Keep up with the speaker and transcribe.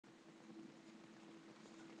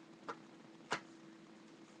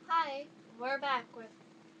Hi, we're back with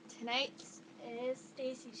tonight's is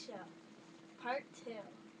Stacy show, part 2.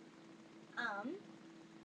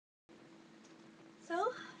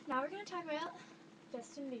 So now we're gonna talk about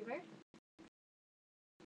Justin Bieber,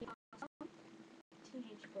 the awesome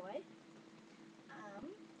teenage boy.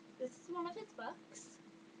 This is one of his books.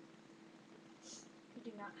 We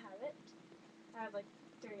do not have it. I have like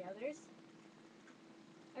 3 others.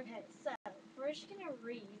 Okay, so we're just gonna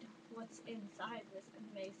read what's inside this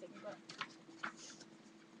amazing book.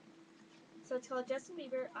 So it's called Justin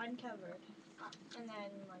Bieber Uncovered, and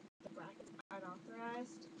then like the brackets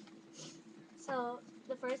unauthorized. So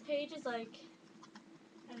the first page is like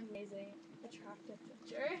an amazing, attractive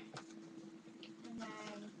picture, and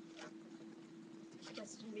then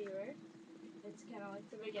Justin Bieber. It's kind of like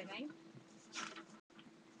the beginning,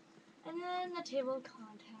 and then the table of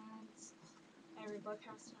contents. Every book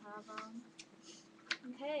has to have them.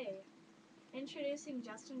 Okay, introducing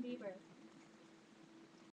Justin Bieber.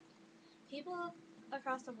 People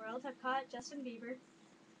across the world have caught Bieber fever.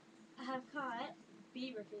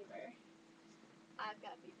 I've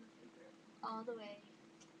got Bieber fever all the way.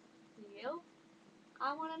 Do you?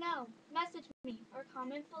 I want to know. Message me or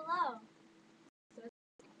comment below.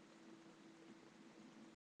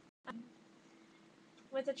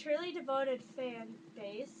 With a truly devoted fan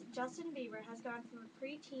base, Justin Bieber has gone from a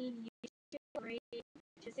preteen YouTube grade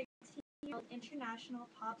to 16-year-old international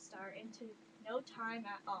pop star into no time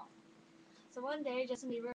at all. So one day,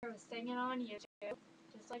 Justin Bieber was singing on YouTube,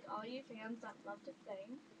 just like all you fans that love to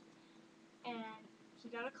sing, and he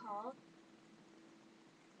got a call,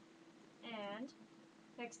 and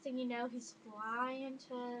next thing you know, he's flying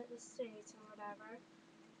to the States or whatever,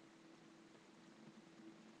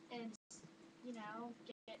 and, you know,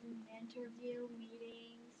 getting interview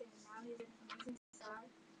meetings, and now he's an amazing star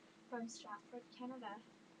from Stratford, Canada.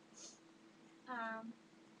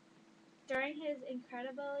 During his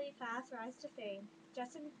incredibly fast rise to fame,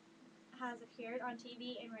 Justin has appeared on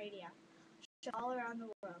TV and radio shows all around the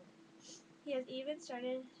world. He has even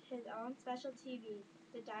started his own special TV,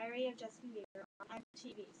 The Diary of Justin Bieber, on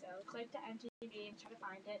MTV. So click to MTV and try to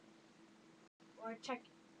find it, or check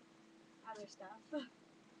other stuff.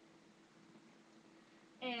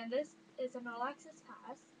 And this is an all access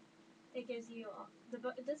pass. It gives you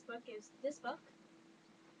This book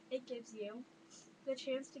gives you the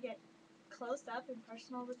chance to get close up and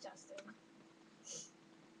personal with Justin.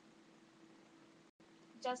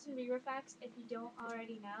 Justin Bieber facts, if you don't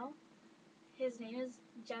already know. His name is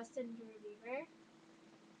Justin Bieber.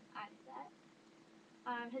 I knew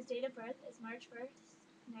that. His date of birth is March 1st,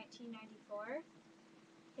 1994.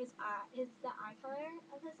 The eye color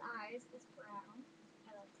of his eyes is brown. I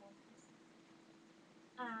like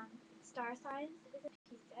that. Star signs is a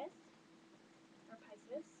Pisces, or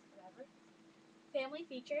Pisces, whatever. Family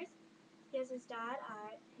features. He has his dad's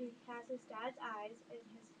eyes in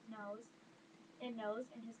his nose,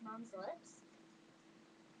 and his mom's lips.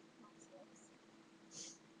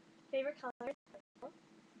 Favorite color?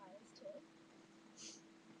 Mine is too.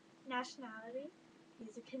 Nationality?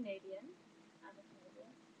 He's a Canadian. I'm a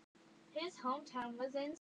Canadian. His hometown was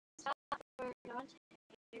in Stratford,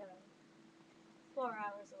 Ontario, 4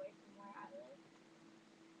 hours away from where I live.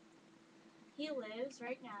 He lives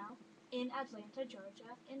right now in Atlanta,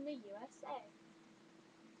 Georgia, in the USA.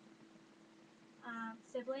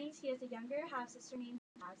 Siblings, he has a younger half-sister named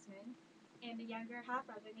Jasmine and a younger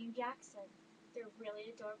half-brother named Jackson. They're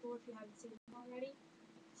really adorable if you haven't seen them already.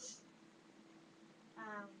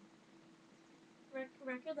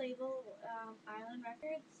 Record label, Island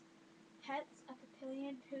Records. Pets, a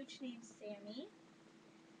Papillion pooch named Sammy.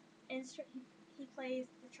 He plays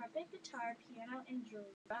the trumpet, guitar, piano, and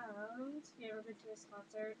drums. If you ever been to his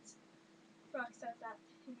concerts, rocks out that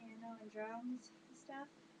piano and drums and stuff.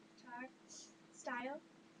 Guitar. Style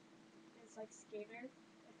is like skater,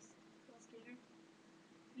 like cool skater.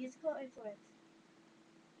 Musical influence.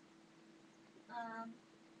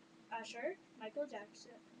 Usher, Michael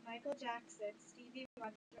Jackson, Stevie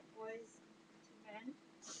Wonder, Boys to Men.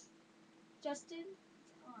 Justin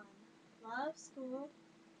on love, school,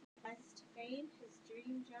 rise to fame, his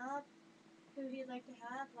dream job, who he'd like to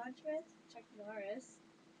have lunch with, Chuck Norris.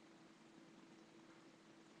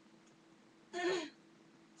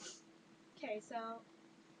 Okay, so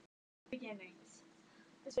beginnings.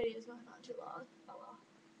 This video is going on too long. Oh well.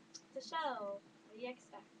 The show. What do you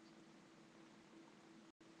expect?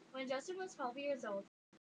 When Justin was 12 years old,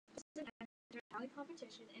 Justin entered a talent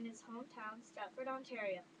competition in his hometown, Stratford,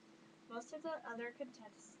 Ontario. Most of the other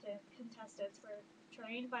contestants were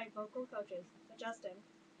trained by vocal coaches, but Justin,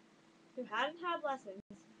 who hadn't had lessons,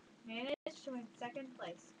 managed to win second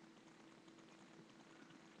place.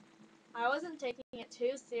 I wasn't taking it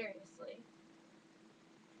too seriously.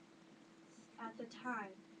 At the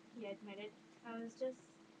time, he admitted, I would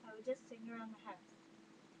just sing around the house.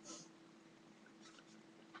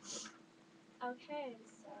 Okay,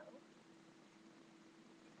 so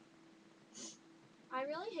I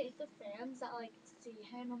really hate the fans that like see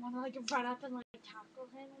him and want to like run up and like tackle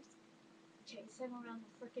him and chase him around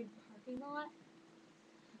the freaking parking lot.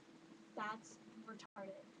 That's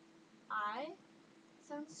retarded. I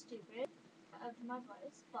sound stupid of my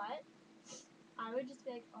voice, but I would just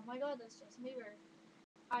be like, oh my god, that's Justin Bieber.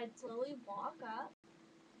 I'd slowly walk up,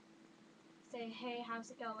 say, hey,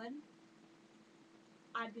 how's it going?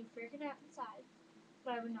 I'd be freaking out inside,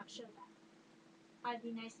 but I would not show that. I'd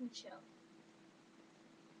be nice and chill.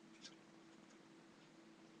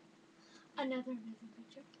 Another amazing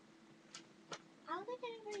picture. I don't think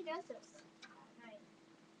anybody does this at night.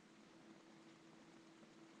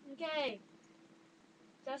 Okay,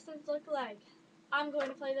 Justin's look-alike. I'm going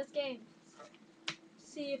to play this game.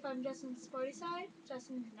 See if I'm Justin's sporty side,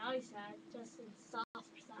 Justin's naughty side, Justin's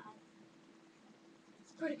softer side.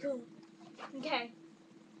 It's pretty cool. Okay.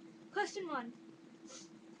 Question 1.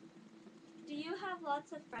 Do you have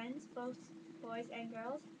lots of friends, both boys and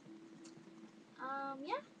girls?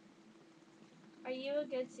 Yeah. Are you a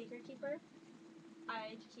good secret keeper?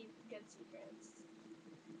 I keep good secrets.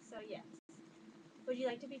 So yes. Would you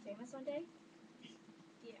like to be famous one day?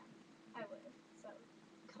 Yeah, I would. So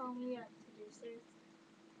call me up, producers.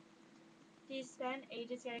 Do you spend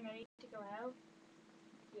ages getting ready to go out?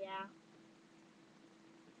 Yeah.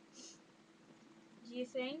 Do you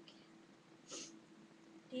think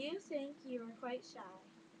you are quite shy?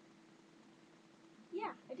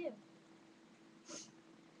 Yeah, I do.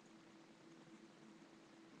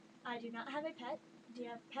 I do not have a pet. Do you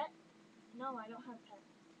have a pet? No, I don't have a pet.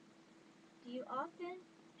 Do you often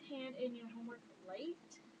hand in your homework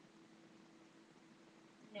late?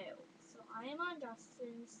 No. So I am on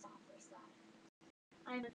Justin's softer side.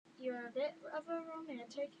 You're a bit of a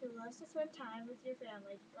romantic who loves to spend time with your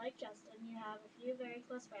family. Like Justin, you have a few very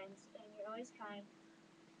close friends, and you're always kind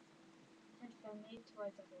and friendly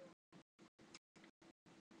towards everyone.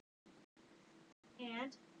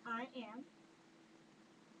 And I am.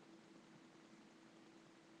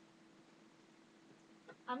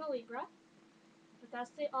 I'm a Libra, but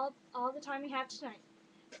that's all the time we have tonight.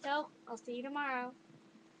 So I'll see you tomorrow.